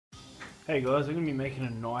Hey guys, I'm going to be making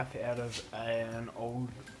a knife out of an old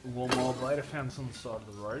lawnmower blade. I found this on the side of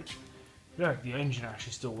the road. Yeah, the engine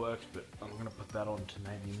actually still works, but I'm going to put that onto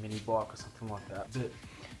maybe a mini bike or something like that. But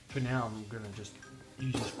for now, I'm going to just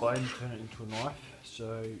use this blade and turn it into a knife.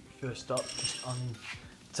 So first up, just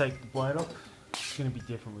take the blade off. It's going to be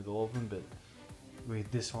different with all of them, but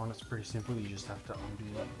with this one, it's pretty simple. You just have to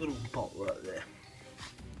undo that little bolt right there.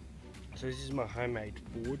 So this is my homemade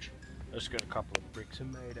forge. I just got a couple of bricks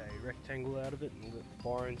and made a rectangle out of it and lit the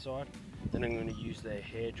fire inside. Then I'm going to use the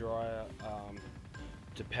hairdryer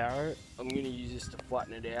to power it. I'm going to use this to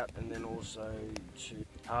flatten it out and then also to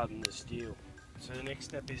harden the steel. So the next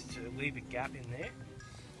step is to leave a gap in there,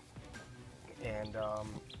 and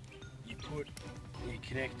you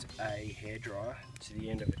connect a hairdryer to the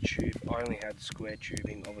end of a tube. I only had square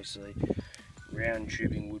tubing, obviously round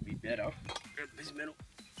tubing would be better. Grab a piece of metal,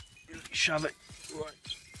 shove it right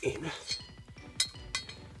in. I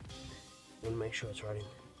want to make sure it's right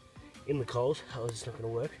in the coals, otherwise it's not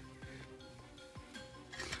going to work.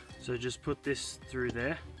 So just put this through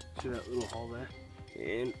there, through that little hole there,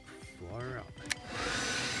 and fire up.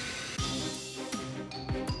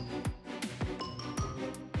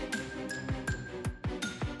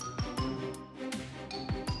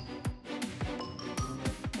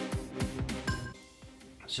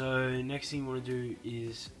 So next thing you want to do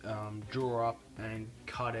is draw up and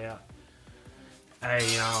cut out a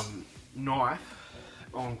knife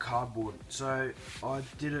on cardboard. So I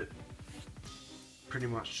did it pretty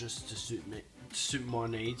much just to suit my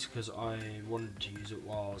needs, because I wanted to use it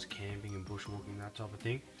while I was camping and bushwalking, that type of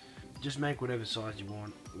thing. Just make whatever size you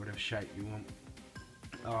want, whatever shape you want,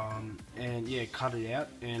 and yeah, cut it out.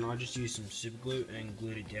 And I just used some super glue and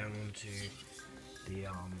glued it down onto the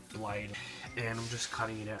blade, and I'm just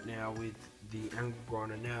cutting it out now with the angle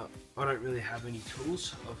grinder. Now I don't really have any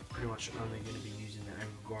tools. I'm pretty much only going to be using the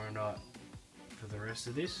angle grinder for the rest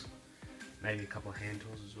of this, maybe a couple of hand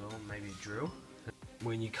tools as well, maybe a drill.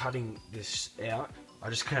 When you're cutting this out, I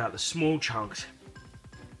just cut out the small chunks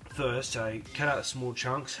first. So cut out the small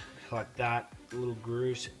chunks like that, little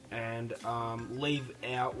grooves, and leave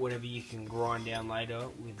out whatever you can grind down later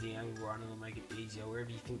with the angle grinder. It'll make it easier. Wherever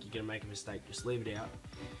you think you're going to make a mistake, just leave it out,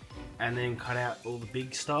 and then cut out all the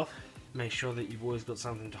big stuff. Make sure that you've always got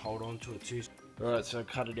something to hold on to it too. Alright, so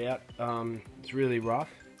cut it out. It's really rough,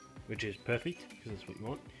 which is perfect because that's what you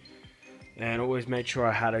want. And always make sure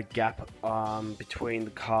I had a gap between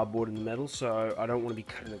the cardboard and the metal. So I don't want to be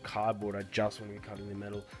cutting the cardboard, I just want to be cutting the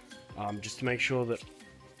metal, just to make sure that,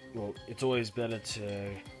 well, it's always better to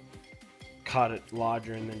cut it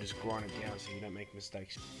larger and then just grind it down so you don't make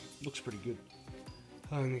mistakes. Looks pretty good.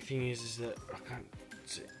 The only thing is that I can't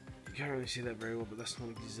see, you can't really see that very well, but that's not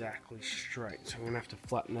exactly straight, so I'm gonna have to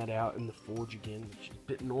flatten that out in the forge again, which is a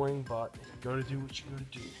bit annoying, but you gotta do what you gotta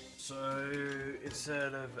do. So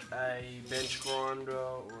instead of a bench grinder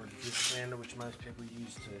or a disc sander, which most people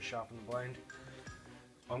use to sharpen the blade,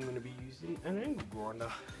 I'm going to be using an angle grinder.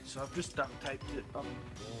 So I've just duct taped it up,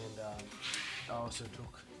 and I also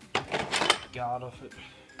took the guard off it,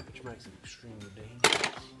 which makes it extremely dangerous.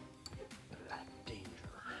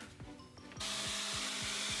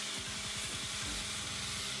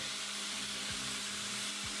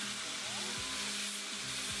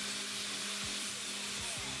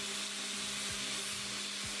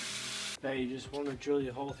 Now you just want to drill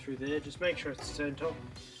your hole through there. Just make sure it's the center.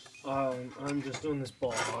 I'm just doing this by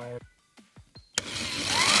eye.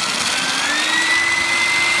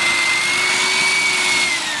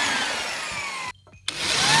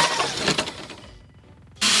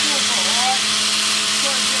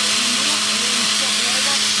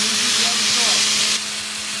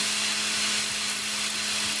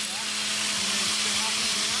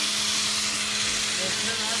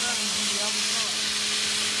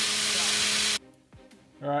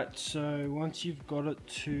 Alright, so once you've got it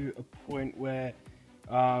to a point where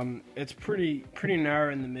it's pretty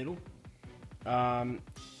narrow in the middle,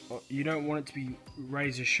 you don't want it to be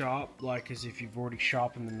razor sharp, like as if you've already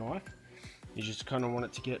sharpened the knife. You just kind of want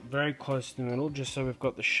it to get very close to the middle, just so we've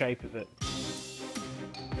got the shape of it.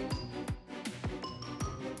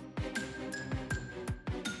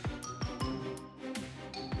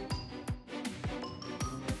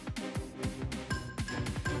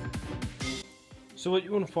 So what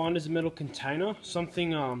you want to find is a metal container,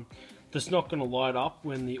 something that's not going to light up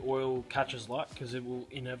when the oil catches light, because it will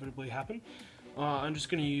inevitably happen. I'm just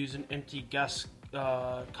going to use an empty gas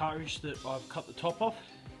cartridge that I've cut the top off,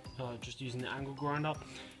 just using the angle grinder.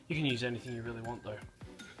 You can use anything you really want though.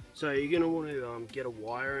 So you're going to want to get a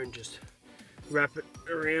wire and just wrap it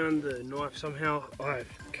around the knife somehow. I've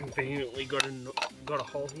conveniently got a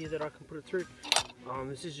hole here that I can put it through.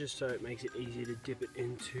 This is just so it makes it easier to dip it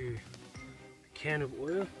into a can of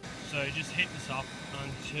oil. So just heat this up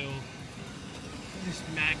until this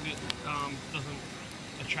magnet doesn't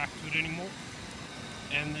attract to it anymore,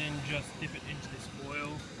 and then just dip it into this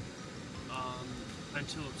oil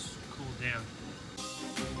until it's cooled down.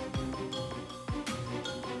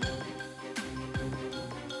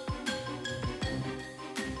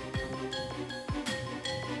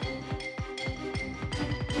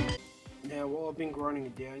 Now while I've been grinding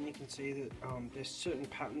it down, you can see that there's certain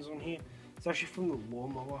patterns on here. It's actually from the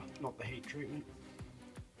lawnmower, not the heat treatment.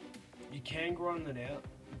 You can grind that out,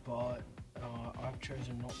 but I've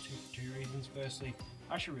chosen not to for two reasons. Firstly,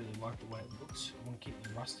 I actually really like the way it looks. I want to keep the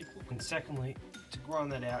rustic look. And secondly, to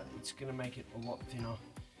grind that out, it's going to make it a lot thinner.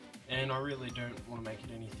 And I really don't want to make it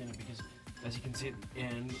any thinner because, as you can see at the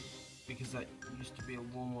end, because that used to be a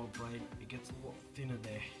lawnmower blade, it gets a lot thinner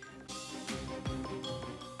there.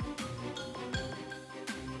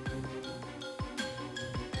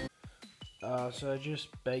 So I just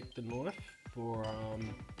baked the knife for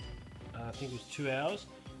I think it was 2 hours.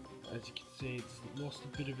 As you can see, it's lost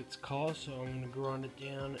a bit of its colour, so I'm going to grind it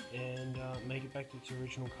down and make it back to its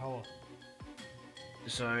original colour.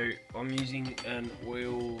 So I'm using an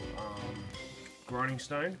oil grinding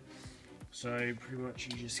stone. So pretty much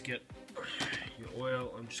you just get your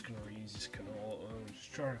oil. I'm just going to reuse this canola oil. I'm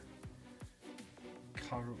just trying to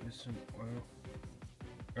cover it with some oil.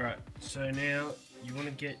 Alright, so now you want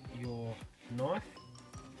to get your knife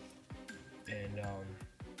and you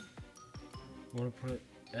want to put it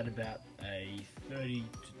at about a 30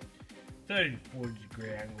 to 40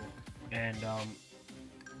 degree angle, and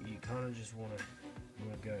you kind of just want to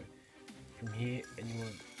go from here, and you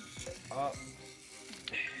want to up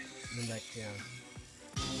and then back down.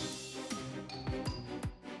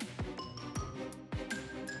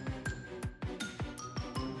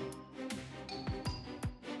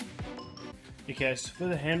 Okay, so for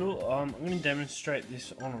the handle, I'm going to demonstrate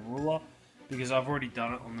this on a ruler because I've already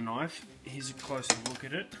done it on the knife. Here's a closer look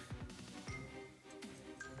at it.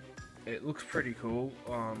 It looks pretty cool.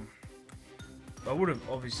 I would have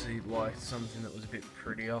obviously liked something that was a bit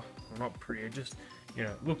prettier. Well, not prettier, just, you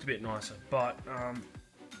know, looked a bit nicer. But I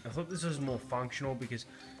thought this was more functional because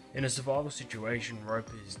in a survival situation, rope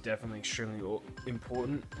is definitely extremely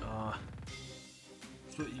important. That's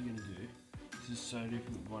what you're going to do. This is so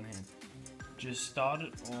different with one hand. Just start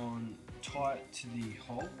it on tight to the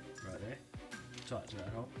hole, right there, tight to that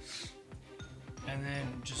hole, and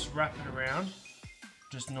then just wrap it around,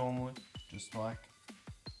 just normally, just like,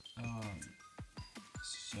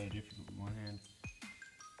 so difficult with one hand,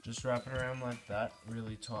 just wrap it around like that,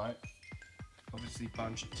 really tight, obviously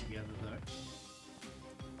bunch it together though,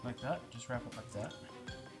 like that, just wrap it like that,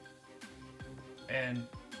 and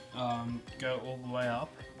go all the way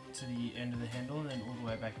up to the end of the handle and then all the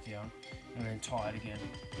way back down, and then tie it again.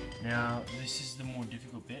 Now this is the more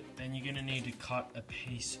difficult bit. Then you're going to need to cut a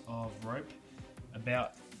piece of rope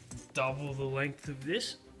about double the length of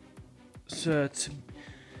this, so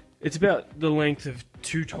it's about the length of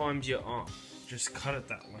 2 times your arm. Just cut it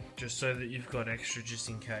that way, just so that you've got extra just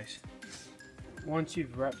in case. Once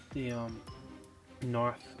you've wrapped the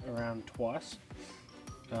knife around twice,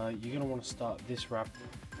 you're going to want to start this wrap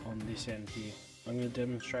on this end here. I'm going to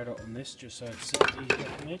demonstrate it on this just so it's easier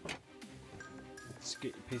for me. Let's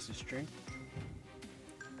get your piece of string,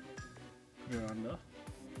 put it under,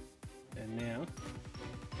 and now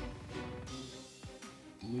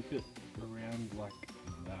loop it around like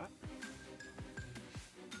that.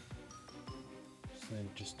 So then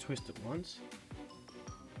just twist it once,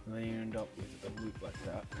 and then you end up with a loop like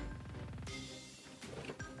that.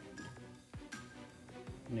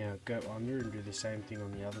 Now go under and do the same thing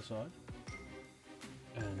on the other side,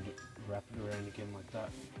 and wrap it around again like that,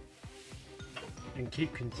 and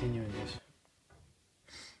keep continuing this.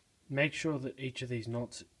 Make sure that each of these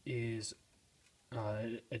knots is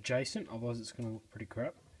adjacent, otherwise it's going to look pretty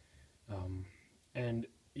crap. And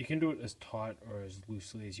you can do it as tight or as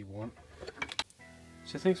loosely as you want.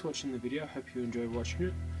 So thanks for watching the video. Hope you enjoyed watching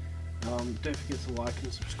it. Don't forget to like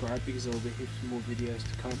and subscribe because there will be heaps more videos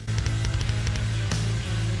to come.